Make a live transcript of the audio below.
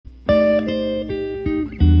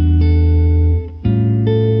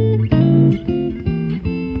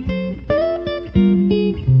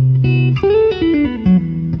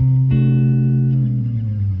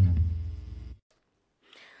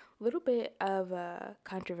of a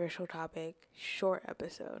controversial topic, short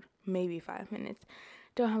episode, maybe 5 minutes.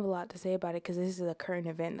 Don't have a lot to say about it because this is a current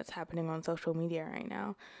event that's happening on social media right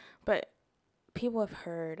now. But people have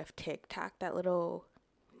heard of TikTok, that little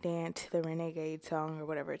dance, the Renegade song or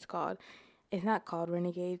whatever it's called. It's not called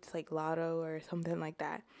Renegade, it's like Lotto or something like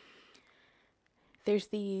that. There's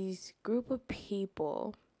these group of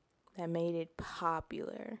people that made it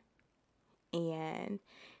popular, and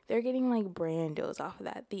they're getting like brand deals off of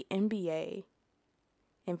that. The NBA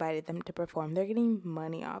invited them to perform. They're getting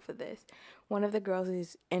money off of this. One of the girls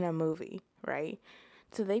is in a movie, right?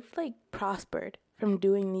 So they've like prospered from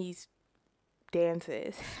doing these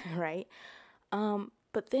dances, right?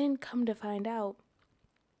 But then come to find out,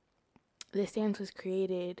 this dance was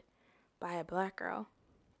created by a black girl,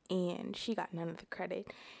 and she got none of the credit,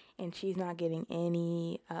 and she's not getting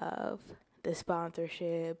any of the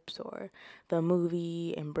sponsorships or the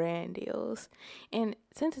movie and brand deals. And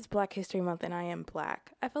since it's Black History Month and I am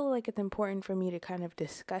black, I feel like it's important for me to kind of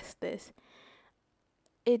discuss this.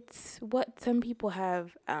 It's what some people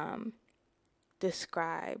have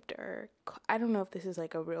described, or I don't know if this is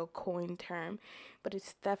like a real coined term, but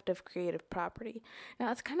it's theft of creative property.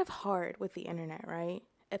 Now, it's kind of hard with the internet, right?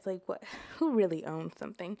 It's like, what, who really owns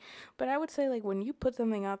something? But I would say, like, when you put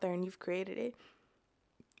something out there and you've created it,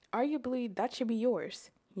 arguably that should be yours.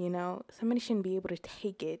 You know, somebody shouldn't be able to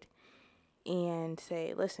take it and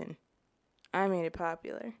say, listen, I made it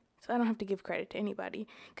popular, so I don't have to give credit to anybody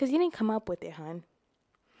because you didn't come up with it, hun.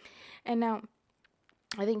 And now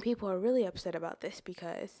I think people are really upset about this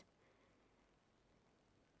because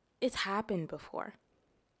it's happened before.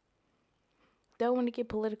 Don't want to get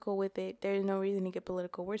political with it. There's no reason to get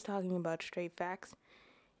political. We're talking about straight facts.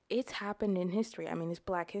 It's happened in history. I mean, it's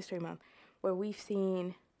Black History Month, where we've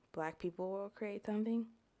seen black people create something.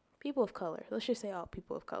 People of color. Let's just say all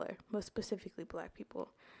people of color, but specifically black people.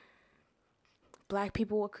 Black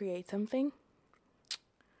people will create something.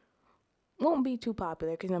 Won't be too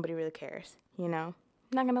popular because nobody really cares, you know?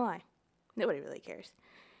 Not gonna lie. Nobody really cares.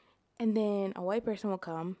 And then a white person will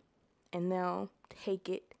come and they'll take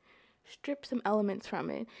it, strip some elements from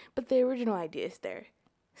it, but the original idea is there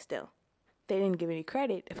still. They didn't give any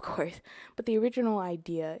credit, of course, but the original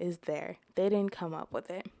idea is there. They didn't come up with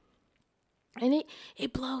it. And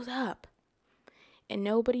it blows up. And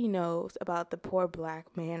nobody knows about the poor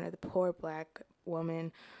black man or the poor black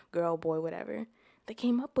woman, girl, boy, whatever, that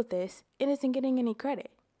came up with this and isn't getting any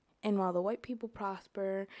credit. And while the white people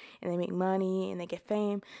prosper and they make money and they get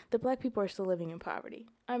fame, the black people are still living in poverty.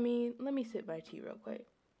 I mean, let me sip my tea real quick.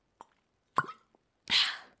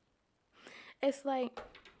 It's like,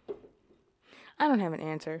 I don't have an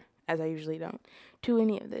answer, as I usually don't, to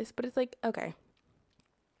any of this. But it's like, okay,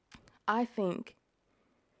 I think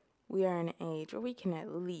we are in an age where we can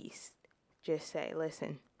at least just say,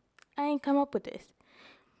 listen, I ain't come up with this.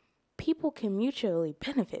 People can mutually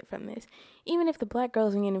benefit from this. Even if the black girl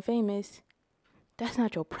isn't getting famous, that's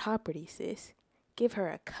not your property, sis. Give her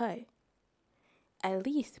a cut. At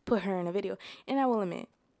least put her in a video. And I will admit,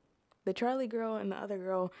 the Charlie girl and the other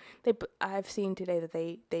girl, I've seen today that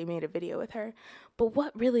they made a video with her. But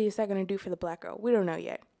what really is that going to do for the black girl? We don't know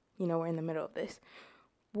yet. You know, we're in the middle of this.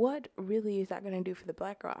 What really is that going to do for the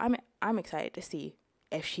black girl? I'm excited to see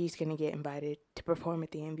if she's going to get invited to perform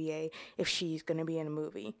at the NBA, if she's going to be in a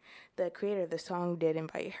movie. The creator of the song did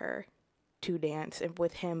invite her to dance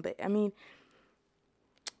with him, but I mean,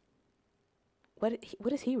 what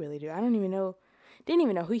does he really do? I don't even know. Didn't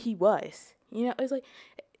even know who he was. You know, it's like,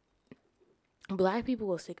 black people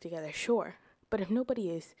will stick together, sure, but if nobody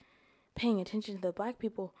is paying attention to the black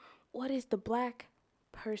people, what is the black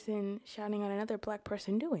person shouting at another black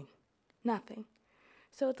person doing? Nothing.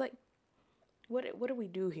 So it's like, what do we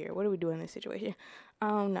do here? What do we do in this situation? I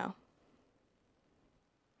don't know.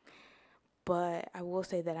 But I will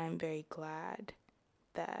say that I'm very glad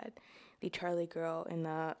that the Charlie girl and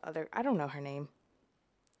the other, I don't know her name.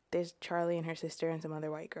 There's Charlie and her sister and some other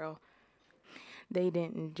white girl. They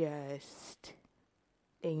didn't just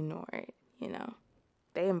ignore it, you know.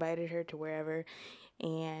 They invited her to wherever,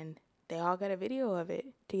 and they all got a video of it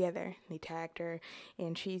together. They tagged her,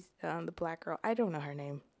 and she's the black girl. I don't know her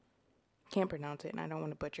name. Can't pronounce it, and I don't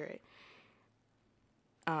want to butcher it.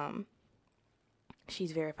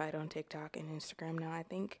 She's verified on TikTok and Instagram now, I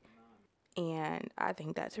think. And I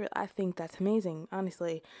think that's amazing,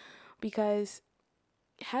 honestly, because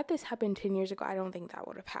had this happened 10 years ago, I don't think that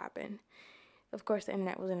would have happened. Of course, the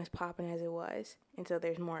internet wasn't as popping as it was, and so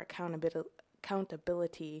there's more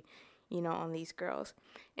accountability, you know, on these girls.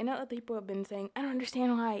 And other people have been saying, I don't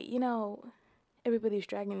understand why, you know, everybody's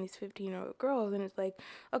dragging these 15-year-old girls, and it's like,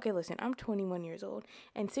 okay, listen, I'm 21 years old,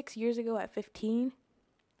 and 6 years ago at 15,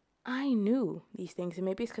 I knew these things, and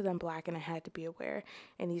maybe it's because I'm black and I had to be aware.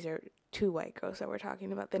 And these are two white girls that we're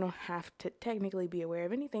talking about. They don't have to technically be aware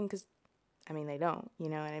of anything because, I mean, they don't. You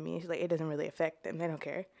know what I mean? It's like it doesn't really affect them. They don't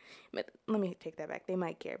care. But let me take that back. They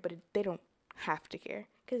might care, but they don't have to care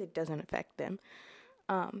because it doesn't affect them.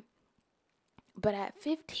 But at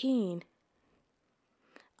 15,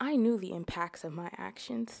 I knew the impacts of my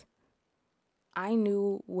actions. I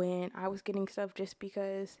knew when I was getting stuff just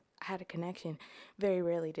because I had a connection. Very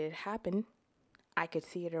rarely did it happen. I could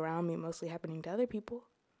see it around me, mostly happening to other people.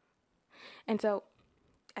 And so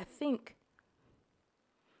I think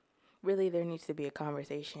really there needs to be a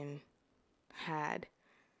conversation had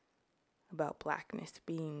about blackness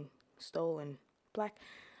being stolen.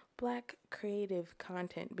 Black creative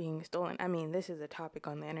content being stolen. I mean, this is a topic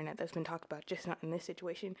on the internet that's been talked about, just not in this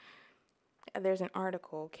situation. There's an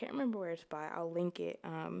article, can't remember where it's by. I'll link it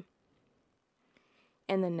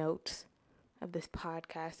in the notes of this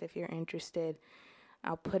podcast if you're interested.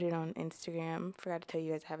 I'll put it on Instagram. Forgot to tell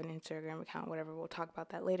you guys I have an Instagram account, whatever. We'll talk about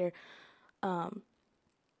that later.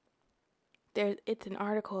 It's an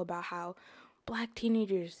article about how black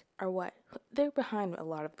teenagers are they're behind a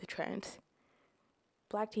lot of the trends.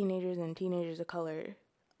 Black teenagers and teenagers of color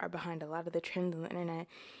are behind a lot of the trends on the internet.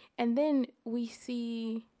 And then we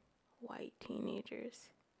see white teenagers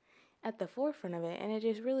at the forefront of it. And it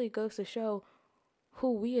just really goes to show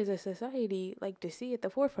who we as a society like to see at the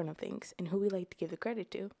forefront of things and who we like to give the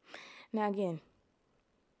credit to. Now, again,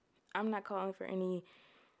 I'm not calling for any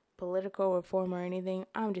political reform or anything.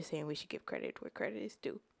 I'm just saying we should give credit where credit is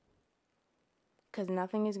due. Because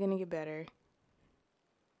nothing is going to get better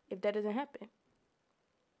if that doesn't happen.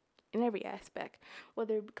 In every aspect.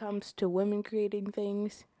 Whether it comes to women creating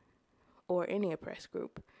things or any oppressed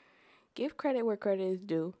group. Give credit where credit is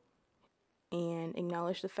due. And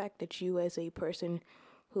acknowledge the fact that you as a person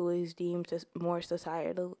who is deemed more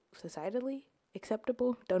societally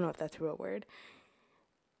acceptable, don't know if that's a real word,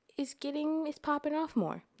 is popping off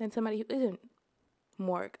more than somebody who isn't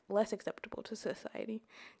less acceptable to society.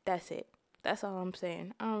 That's it. That's all I'm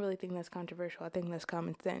saying. I don't really think that's controversial. I think that's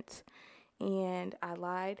common sense. And I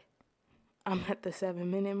lied. I'm at the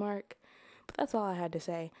 7-minute mark. But that's all I had to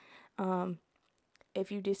say.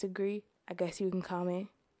 If you disagree, I guess you can comment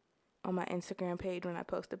on my Instagram page when I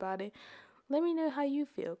post about it. Let me know how you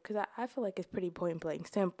feel, because I feel like it's pretty point blank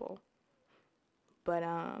simple. But,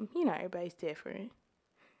 everybody's different.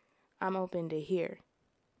 I'm open to hear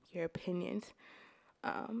your opinions.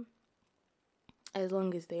 As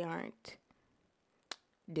long as they aren't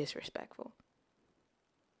disrespectful.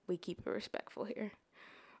 We keep it respectful here.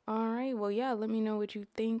 Alright, well, yeah, let me know what you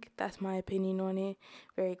think. That's my opinion on it.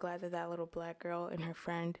 Very glad that little black girl and her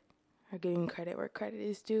friend are getting credit where credit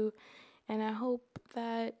is due. And I hope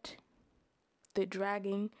that the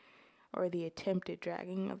dragging or the attempted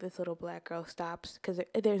dragging of this little black girl stops, because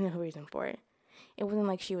there's no reason for it. It wasn't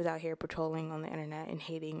like she was out here patrolling on the internet and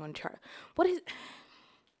hating on what is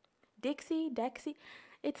Dexy?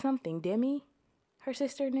 It's something. Demi? Her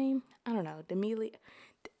sister name? I don't know. Demi?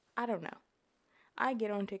 I don't know. I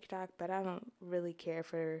get on TikTok, but I don't really care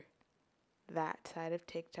for that side of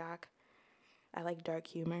TikTok. I like dark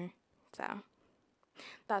humor, so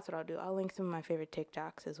that's what I'll do. I'll link some of my favorite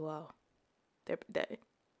TikToks as well. They're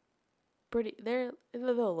a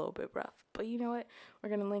little bit rough, but you know what? We're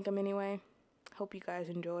gonna link them anyway. Hope you guys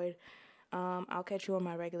enjoyed. I'll catch you on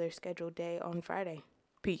my regular scheduled day on Friday.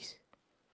 Peace.